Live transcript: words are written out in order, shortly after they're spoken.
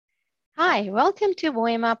Hi, welcome to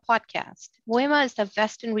WOEMA podcast. WOEMA is the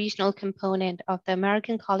Western regional component of the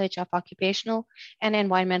American College of Occupational and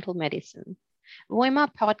Environmental Medicine.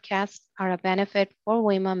 WOEMA podcasts are a benefit for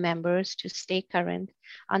WOEMA members to stay current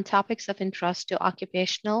on topics of interest to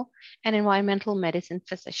occupational and environmental medicine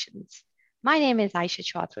physicians. My name is Aisha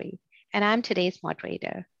Chaudhry, and I'm today's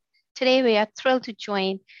moderator. Today, we are thrilled to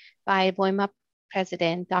join by WOEMA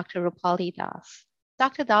President, Dr. Rupali Das.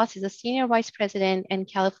 Dr. Das is a Senior Vice President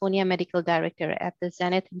and California Medical Director at the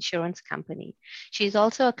Zenith Insurance Company. She is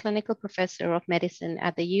also a clinical professor of medicine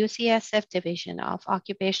at the UCSF Division of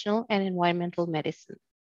Occupational and Environmental Medicine.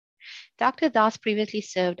 Dr. Das previously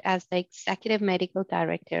served as the Executive Medical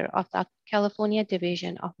Director of the California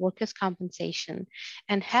Division of Workers' Compensation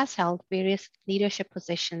and has held various leadership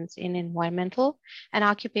positions in environmental and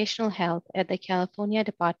occupational health at the California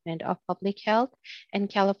Department of Public Health and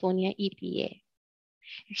California EPA.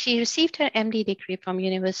 She received her MD degree from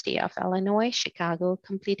University of Illinois, Chicago,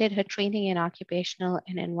 completed her training in occupational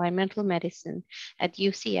and environmental medicine at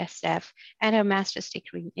UCSF, and her master's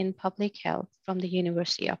degree in public health from the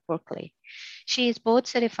University of Berkeley. She is board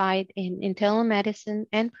certified in internal medicine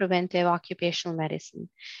and preventive occupational medicine.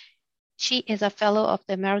 She is a fellow of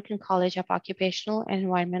the American College of Occupational and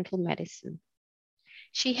Environmental Medicine.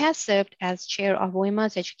 She has served as chair of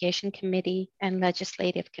WOEMA's Education Committee and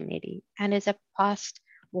Legislative Committee and is a past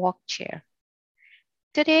WALK chair.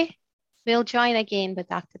 Today, we'll join again with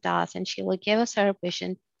Dr. Das, and she will give us her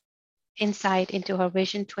vision, insight into her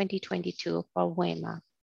Vision 2022 for WOEMA.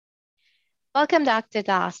 Welcome, Dr.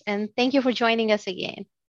 Das, and thank you for joining us again.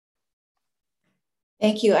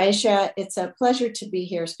 Thank you, Aisha. It's a pleasure to be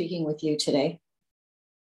here speaking with you today.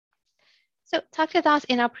 So, Dr. Das,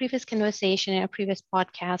 in our previous conversation, in our previous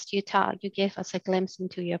podcast, you gave us a glimpse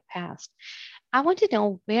into your past. I want to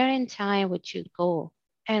know, where in time would you go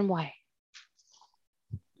and why?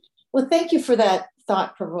 Well, thank you for that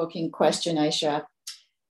thought-provoking question, Aisha.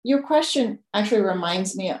 Your question actually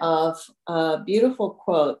reminds me of a beautiful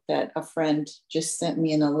quote that a friend just sent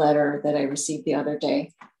me in a letter that I received the other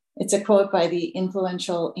day. It's a quote by the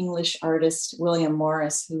influential English artist William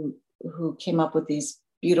Morris, who came up with these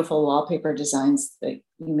beautiful wallpaper designs that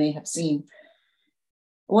you may have seen.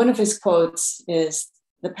 One of his quotes is,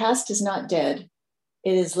 "The past is not dead.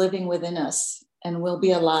 It is living within us and will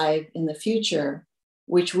be alive in the future,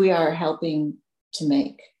 which we are helping to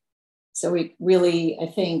make." So it really, I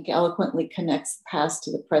think, eloquently connects the past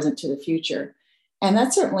to the present to the future. And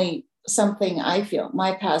that's certainly something I feel.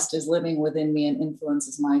 My past is living within me and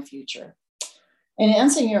influences my future. In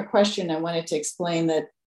answering your question, I wanted to explain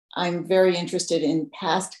that I'm very interested in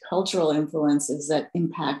past cultural influences that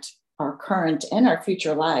impact our current and our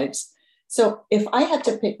future lives. So if I had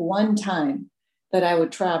to pick one time that I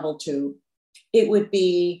would travel to, it would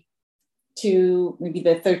be to maybe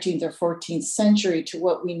the 13th or 14th century, to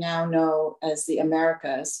what we now know as the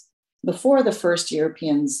Americas, before the first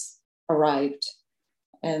Europeans arrived.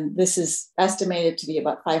 And this is estimated to be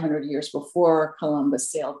about 500 years before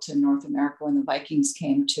Columbus sailed to North America, when the Vikings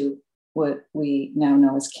came to what we now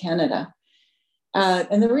know as Canada.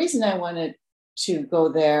 And the reason I wanted to go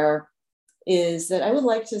there is that I would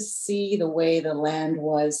like to see the way the land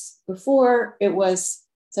was before it was,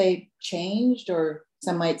 say, changed, or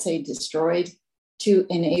some might say destroyed, to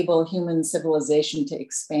enable human civilization to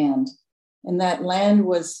expand. And that land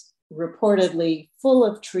was reportedly full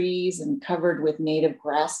of trees and covered with native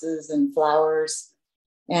grasses and flowers.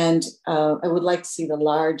 And I would like to see the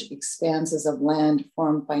large expanses of land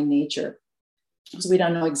formed by nature. So we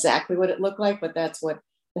don't know exactly what it looked like, but that's what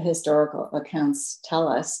the historical accounts tell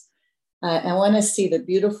us. I want to see the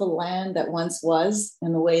beautiful land that once was,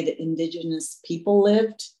 and the way that indigenous people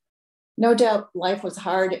lived. No doubt life was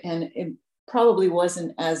hard, and it probably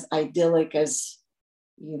wasn't as idyllic as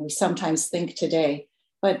we sometimes think today.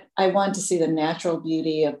 But I want to see the natural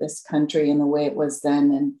beauty of this country and the way it was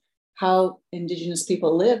then, and how indigenous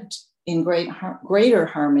people lived in greater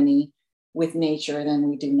harmony with nature than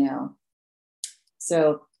we do now.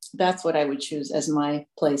 So that's what I would choose as my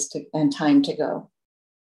place and time to go.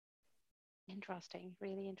 Interesting,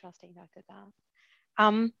 really interesting, Dr.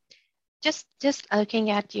 Das. Just looking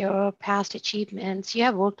at your past achievements, you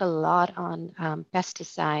have worked a lot on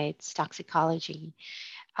pesticides, toxicology.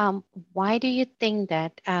 Why do you think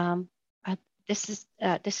that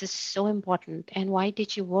this is so important, and why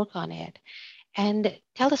did you work on it? And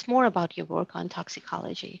tell us more about your work on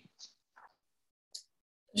toxicology.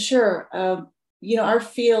 Sure. Our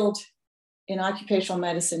field in occupational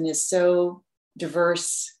medicine is so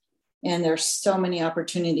diverse, and there's so many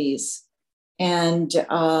opportunities. And,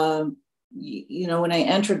 when I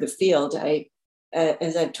entered the field,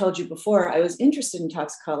 as I've told you before, I was interested in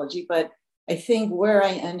toxicology, but I think where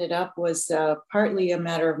I ended up was partly a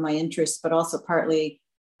matter of my interest, but also partly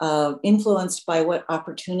influenced by what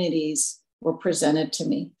opportunities were presented to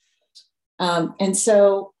me. And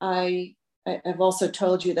so I've also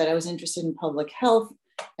told you that I was interested in public health.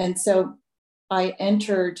 And so I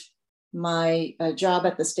entered my job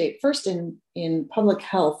at the state first in public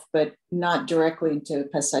health, but not directly into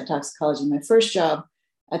pesticide toxicology. My first job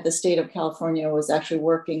at the state of California was actually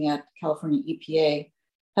working at California EPA,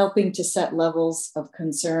 helping to set levels of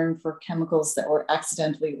concern for chemicals that were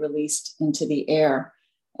accidentally released into the air.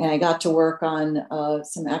 And I got to work on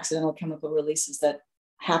some accidental chemical releases that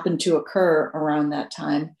happened to occur around that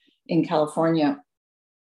time in California.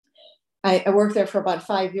 I worked there for about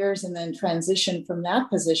 5 years and then transitioned from that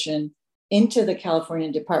position into the California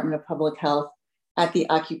Department of Public Health at the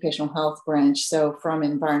occupational health branch. So from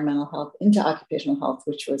environmental health into occupational health,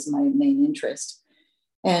 which was my main interest.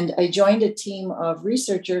 And I joined a team of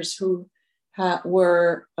researchers who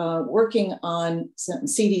were working on some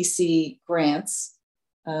CDC grants,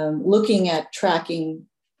 looking at tracking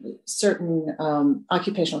certain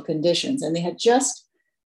occupational conditions. And they had just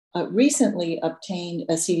recently obtained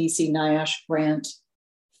a CDC NIOSH grant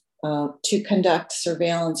to conduct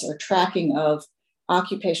surveillance or tracking of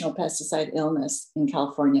occupational pesticide illness in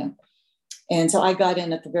California. And so I got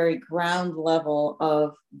in at the very ground level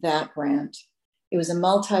of that grant. It was a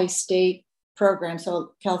multi-state program.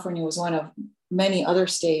 So California was one of many other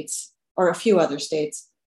states, or a few other states,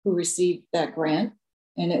 who received that grant.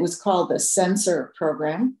 And it was called the SENSOR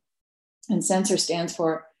program. And SENSOR stands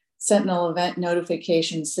for Sentinel Event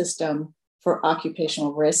Notification System for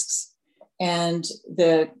Occupational Risks. And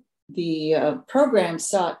the program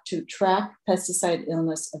sought to track pesticide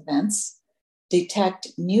illness events, detect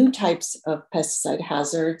new types of pesticide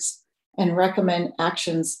hazards, and recommend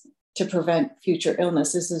actions to prevent future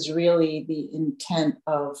illness. This is really the intent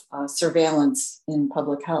of surveillance in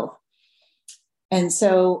public health. And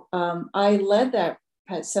so I led that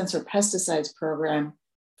SENSOR pesticides program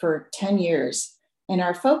for 10 years. And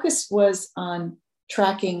our focus was on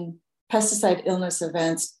tracking pesticide illness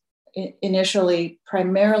events initially,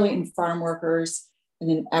 primarily in farm workers and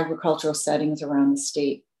in agricultural settings around the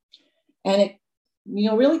state. And it,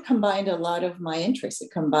 really combined a lot of my interests.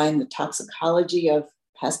 It combined the toxicology of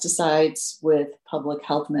pesticides with public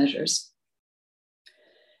health measures.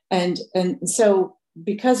 And so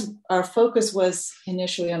because our focus was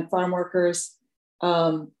initially on farm workers,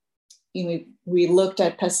 we looked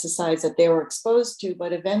at pesticides that they were exposed to,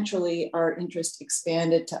 but eventually our interest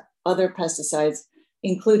expanded to other pesticides,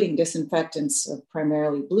 including disinfectants,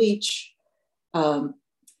 primarily bleach,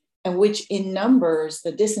 and which in numbers,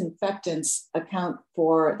 the disinfectants account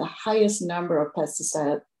for the highest number of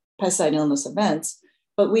pesticide illness events,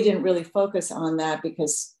 but we didn't really focus on that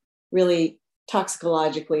because really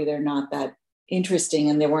toxicologically, they're not that interesting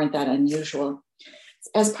and they weren't that unusual.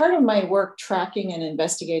 As part of my work tracking and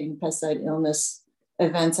investigating pesticide illness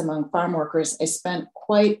events among farm workers, I spent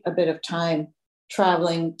quite a bit of time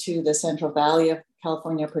traveling to the Central Valley of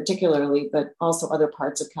California particularly, but also other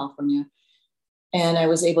parts of California. And I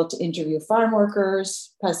was able to interview farm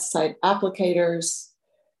workers, pesticide applicators,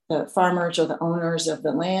 the farmers or the owners of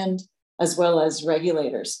the land, as well as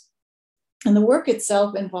regulators. And the work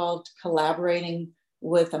itself involved collaborating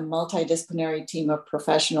with a multidisciplinary team of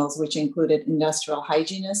professionals, which included industrial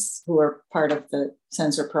hygienists who are part of the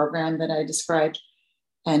SENSOR program that I described,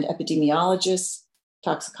 and epidemiologists,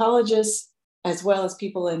 toxicologists, as well as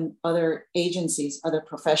people in other agencies, other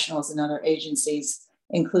professionals in other agencies,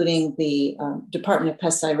 including the Department of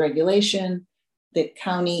Pesticide Regulation, the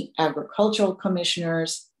county agricultural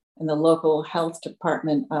commissioners, and the local health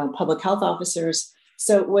department public health officers.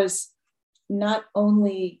 So it was not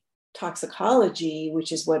only toxicology,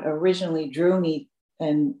 which is what originally drew me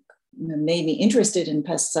and made me interested in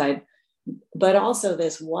pesticide, but also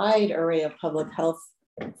this wide array of public health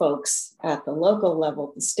folks at the local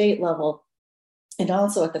level, the state level, and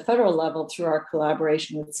also at the federal level through our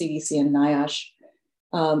collaboration with CDC and NIOSH.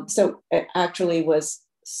 So it actually was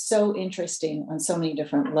so interesting on so many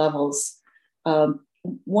different levels.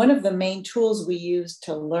 One of the main tools we used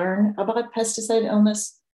to learn about pesticide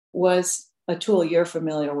illness was a tool you're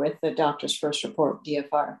familiar with, the Doctor's First Report,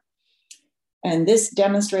 DFR. And this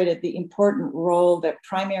demonstrated the important role that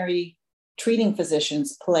primary treating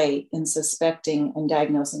physicians play in suspecting and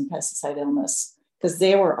diagnosing pesticide illness, because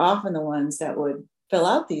they were often the ones that would fill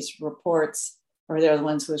out these reports, or they're the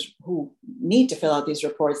ones who need to fill out these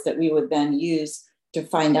reports that we would then use to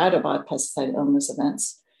find out about pesticide illness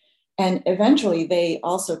events. And eventually, they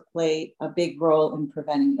also play a big role in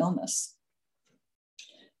preventing illness.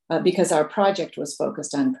 because our project was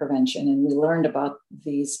focused on prevention, and we learned about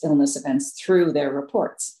these illness events through their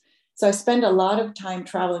reports. So I spent a lot of time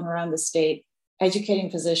traveling around the state, educating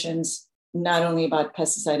physicians, not only about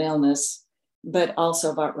pesticide illness, but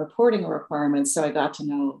also about reporting requirements. So I got to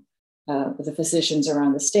know the physicians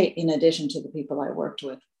around the state, in addition to the people I worked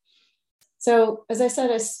with. So as I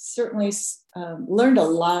said, I certainly learned a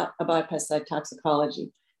lot about pesticide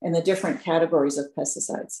toxicology and the different categories of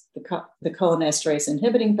pesticides. The cholinesterase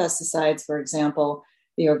inhibiting pesticides, for example,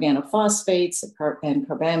 the organophosphates and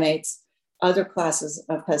carbamates, other classes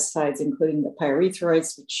of pesticides, including the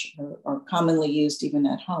pyrethroids, which are commonly used even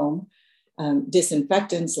at home,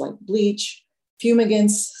 disinfectants like bleach,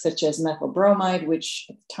 fumigants such as methyl bromide, which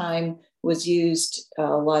at the time was used a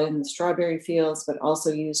lot in the strawberry fields, but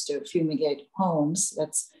also used to fumigate homes.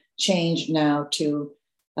 That's changed now to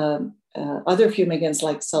other fumigants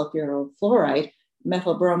like sulfurofluoride.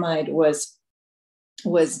 Methyl bromide was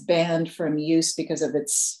banned from use because of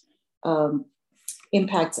its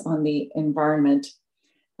impacts on the environment.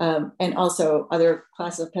 And also other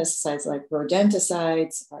classes of pesticides like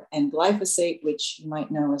rodenticides and glyphosate, which you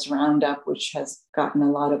might know as Roundup, which has gotten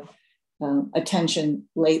a lot of attention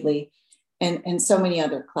lately, and so many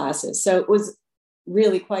other classes. So it was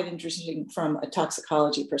really quite interesting from a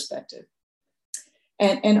toxicology perspective.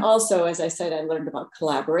 And also, as I said, I learned about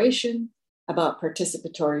collaboration, about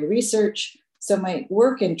participatory research. So my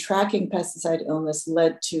work in tracking pesticide illness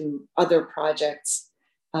led to other projects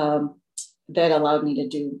that allowed me to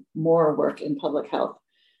do more work in public health.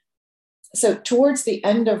 So towards the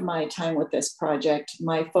end of my time with this project,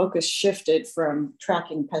 my focus shifted from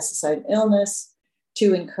tracking pesticide illness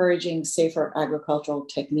to encouraging safer agricultural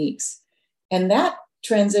techniques. And that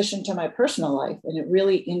transitioned to my personal life, and it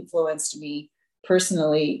really influenced me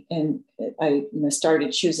personally. And I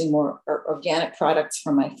started choosing more organic products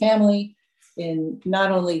for my family in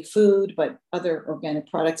not only food, but other organic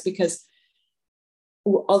products, because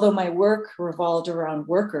although my work revolved around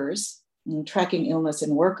workers and tracking illness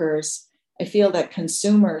in workers, I feel that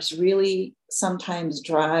consumers really sometimes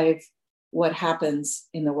drive what happens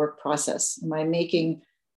in the work process. By making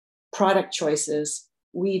product choices,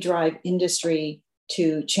 we drive industry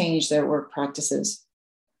to change their work practices.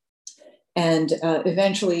 And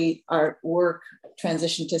eventually our work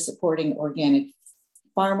transitioned to supporting organic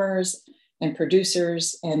farmers and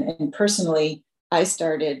producers. And personally, I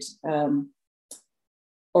started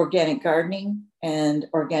organic gardening and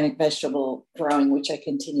organic vegetable growing, which I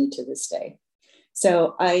continue to this day.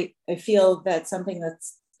 So I feel that something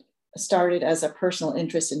that's started as a personal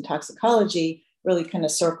interest in toxicology really kind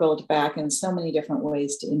of circled back in so many different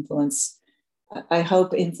ways to influence, I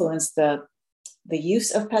hope, influence the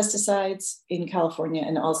use of pesticides in California,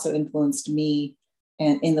 and also influenced me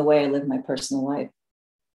and in the way I live my personal life.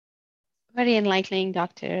 Very enlightening,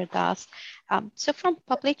 Dr. Das. So from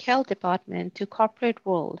public health department to corporate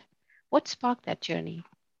world, what sparked that journey?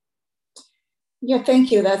 Yeah,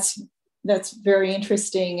 thank you. That's very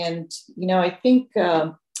interesting. And, I think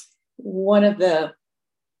one of the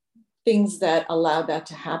things that allowed that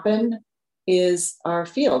to happen is our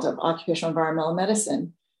field of occupational environmental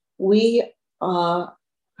medicine. We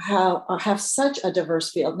have such a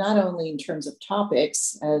diverse field, not only in terms of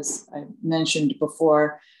topics, as I mentioned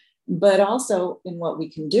before, but also in what we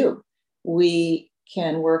can do. We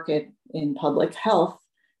can work in public health.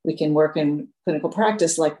 We can work in clinical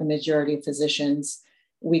practice like the majority of physicians.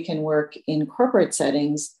 We can work in corporate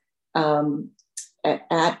settings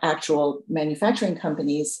at actual manufacturing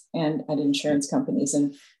companies and at insurance companies.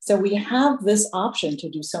 And so we have this option to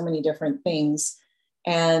do so many different things.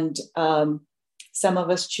 And some of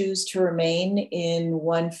us choose to remain in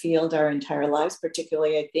one field our entire lives,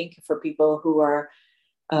 particularly, I think, for people who are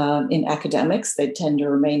in academics. They tend to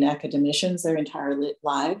remain academicians their entire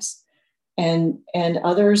lives. And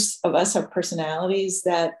others of us have personalities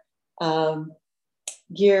that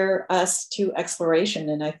gear us to exploration.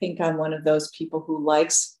 And I think I'm one of those people who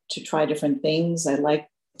likes to try different things. I like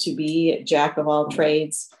to be a jack of all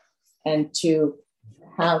trades and to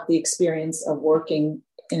have the experience of working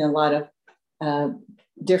in a lot of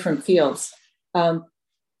different fields. And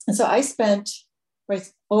so I spent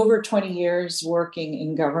over 20 years working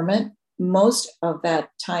in government. Most of that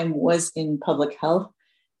time was in public health,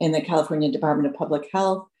 in the California Department of Public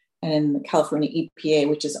Health, and in the California EPA,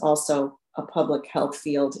 which is also a public health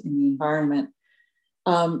field in the environment.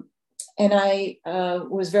 And I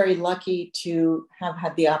was very lucky to have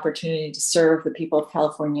had the opportunity to serve the people of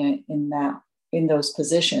California in those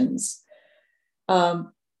positions.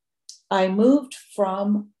 I moved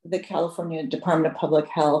from the California Department of Public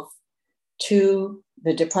Health to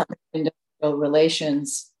the Department of Industrial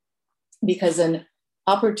Relations because an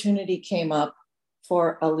opportunity came up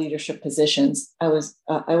for a leadership positions. I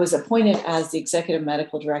was appointed as the executive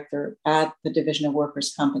medical director at the Division of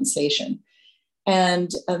Workers' Compensation.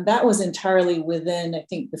 And that was entirely within, I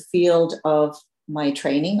think, the field of my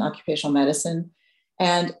training, occupational medicine.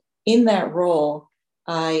 And in that role,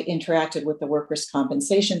 I interacted with the workers'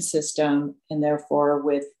 compensation system and therefore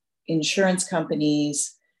with insurance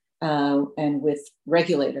companies and with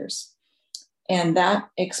regulators. And that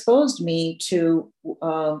exposed me to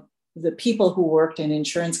the people who worked in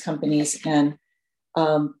insurance companies, and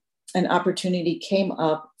an opportunity came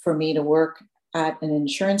up for me to work at an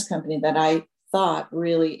insurance company that I thought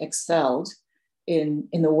really excelled in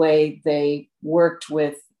the way they worked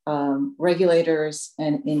with regulators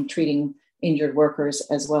and in treating injured workers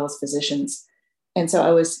as well as physicians. And so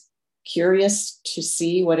I was curious to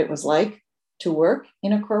see what it was like to work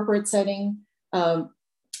in a corporate setting,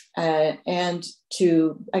 and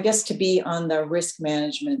to, I guess, to be on the risk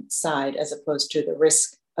management side as opposed to the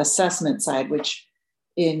risk assessment side, which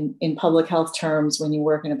in public health terms, when you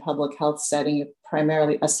work in a public health setting, you're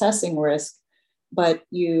primarily assessing risk, but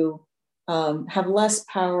you have less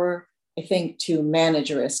power, I think, to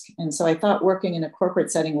manage risk. And so I thought working in a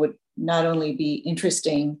corporate setting would not only be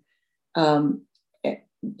interesting from,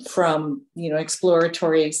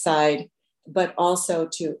 exploratory side, but also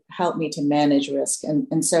to help me to manage risk.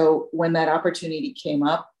 And so when that opportunity came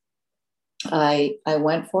up, I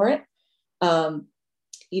went for it.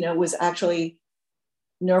 It was actually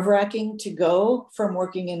nerve-wracking to go from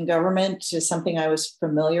working in government to something I was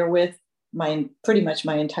familiar with pretty much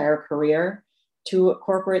my entire career to a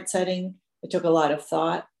corporate setting. It took a lot of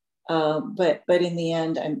thought, but in the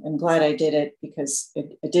end, I'm glad I did it because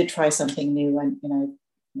I did try something new, and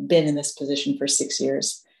I've been in this position for 6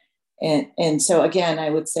 years. And so again, I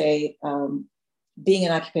would say being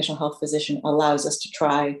an occupational health physician allows us to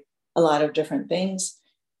try a lot of different things.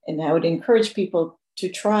 And I would encourage people to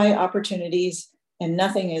try opportunities, and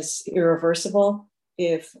nothing is irreversible.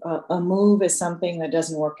 If a move is something that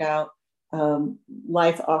doesn't work out,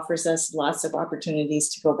 life offers us lots of opportunities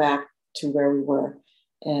to go back to where we were.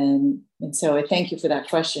 And so I thank you for that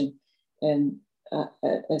question. And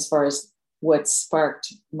as far as what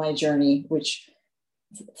sparked my journey, which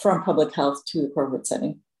from public health to the corporate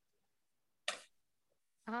setting.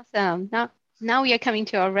 Awesome. Now we are coming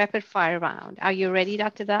to our rapid fire round. Are you ready,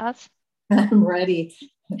 Dr. Das? I'm ready.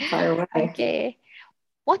 Fire away. Okay.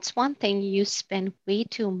 What's one thing you spend way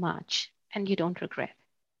too much and you don't regret?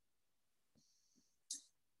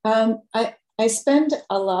 I spend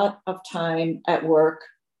a lot of time at work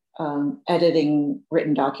editing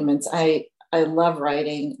written documents. I love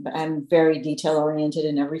writing, but I'm very detail oriented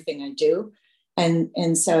in everything I do.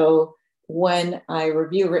 And so when I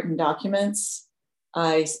review written documents,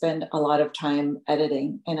 I spend a lot of time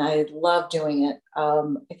editing, and I love doing it.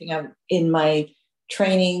 I think in my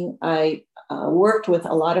training, I worked with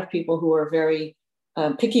a lot of people who are very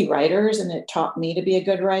picky writers, and it taught me to be a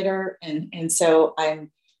good writer. And so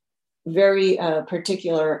I'm very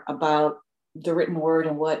particular about the written word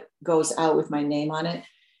and what goes out with my name on it.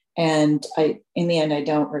 And in the end, I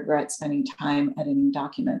don't regret spending time editing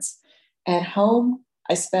documents. At home,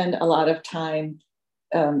 I spend a lot of time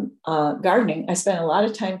gardening. I spend a lot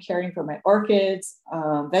of time caring for my orchids,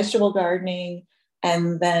 vegetable gardening,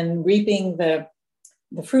 and then reaping the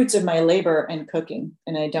fruits of my labor and cooking.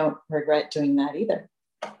 And I don't regret doing that either.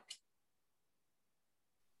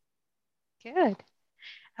 Good.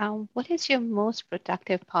 What is your most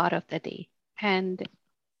productive part of the day? And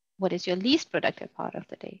what is your least productive part of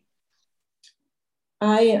the day?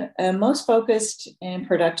 I am most focused and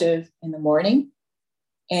productive in the morning,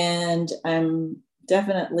 and I'm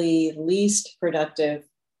definitely least productive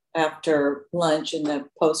after lunch in the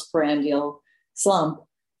postprandial slump,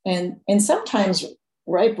 and sometimes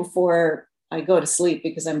right before I go to sleep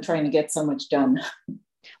because I'm trying to get so much done.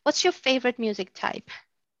 What's your favorite music type?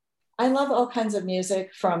 I love all kinds of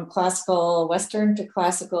music, from classical Western to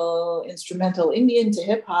classical instrumental Indian to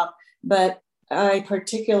hip hop, but I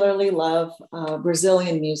particularly love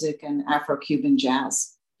Brazilian music and Afro-Cuban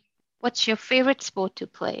jazz. What's your favorite sport to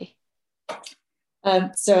play?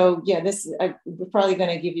 I'm probably going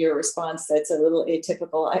to give you a response that's a little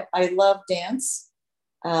atypical. I love dance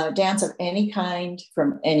of any kind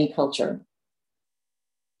from any culture.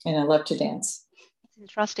 And I love to dance. It's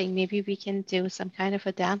interesting. Maybe we can do some kind of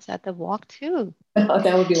a dance at the walk too. Oh,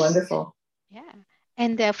 that would be wonderful. Yeah.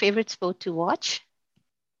 And their favorite sport to watch?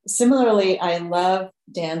 Similarly, I love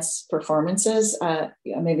dance performances.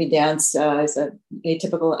 Maybe dance is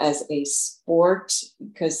atypical as a sport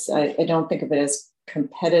because I don't think of it as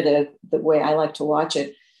competitive the way I like to watch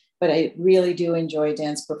it, but I really do enjoy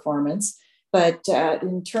dance performance. But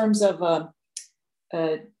in terms of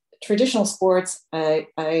traditional sports,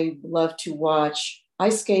 I love to watch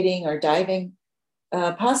ice skating or diving,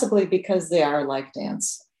 possibly because they are like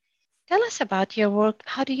dance. Tell us about your work.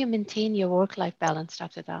 How do you maintain your work-life balance,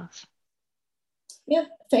 Dr. Das? Yeah,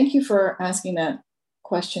 thank you for asking that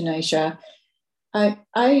question, Aisha.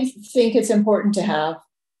 I think it's important to have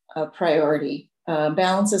a priority.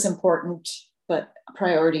 Balance is important, but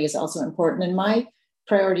priority is also important. And my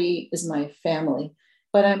priority is my family,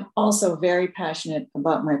 but I'm also very passionate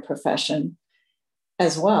about my profession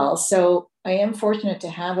as well. So I am fortunate to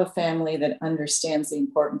have a family that understands the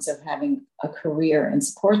importance of having a career and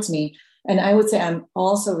supports me. And I would say I'm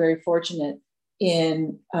also very fortunate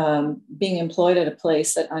in being employed at a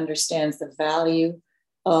place that understands the value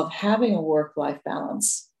of having a work-life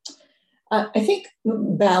balance. I think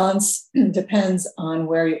balance depends on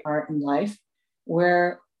where you are in life.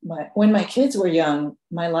 When my kids were young,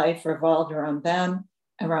 my life revolved around them,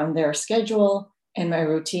 around their schedule, and my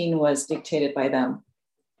routine was dictated by them.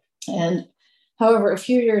 And however, a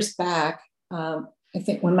few years back, I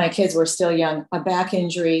think when my kids were still young, a back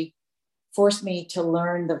injury forced me to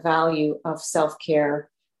learn the value of self-care,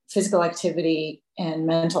 physical activity, and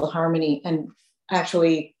mental harmony, and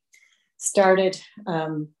actually started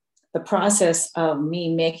the process of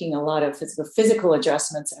me making a lot of physical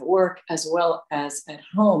adjustments at work as well as at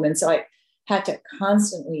home. And so I had to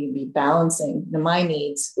constantly be balancing my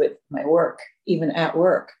needs with my work, even at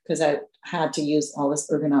work, because I had to use all this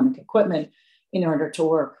ergonomic equipment in order to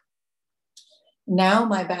work. Now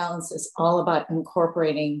my balance is all about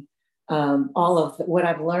incorporating all of what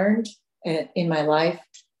I've learned in my life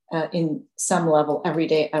in some level every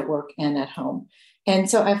day at work and at home. And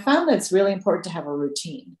so I found that it's really important to have a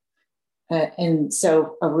routine. And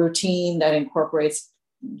so a routine that incorporates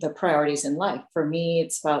the priorities in life. For me,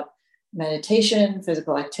 it's about meditation,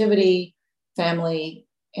 physical activity, family,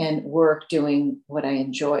 and work doing what I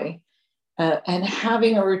enjoy. And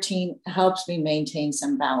having a routine helps me maintain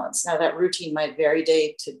some balance. Now, that routine might vary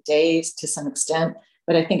day to day to some extent,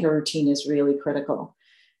 but I think a routine is really critical.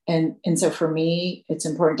 And so for me, it's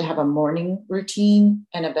important to have a morning routine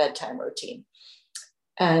and a bedtime routine.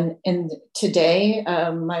 And today,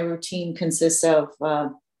 my routine consists of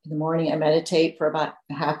in the morning, I meditate for about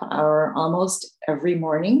a half hour almost every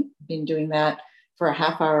morning. I've been doing that for a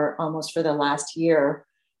half hour almost for the last year.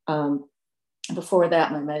 Before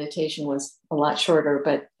that, my meditation was a lot shorter,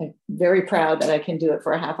 but I'm very proud that I can do it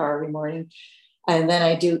for a half hour every morning. And then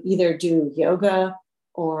I either do yoga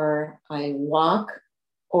or I walk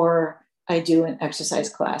or I do an exercise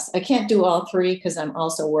class. I can't do all three because I'm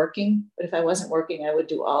also working, but if I wasn't working, I would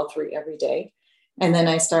do all three every day. And then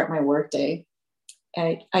I start my work day.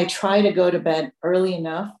 I try to go to bed early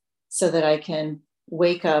enough so that I can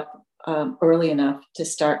wake up early enough to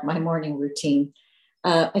start my morning routine.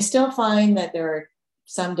 I still find that there are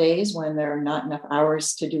some days when there are not enough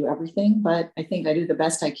hours to do everything, but I think I do the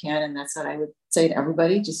best I can. And that's what I would say to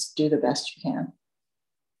everybody, just do the best you can.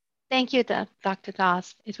 Thank you, Dr.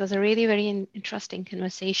 Das. It was a really very interesting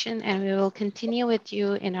conversation, and we will continue with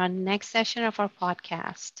you in our next session of our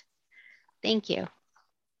podcast. Thank you.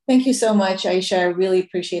 Thank you so much, Aisha. I really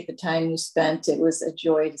appreciate the time you spent. It was a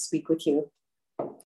joy to speak with you.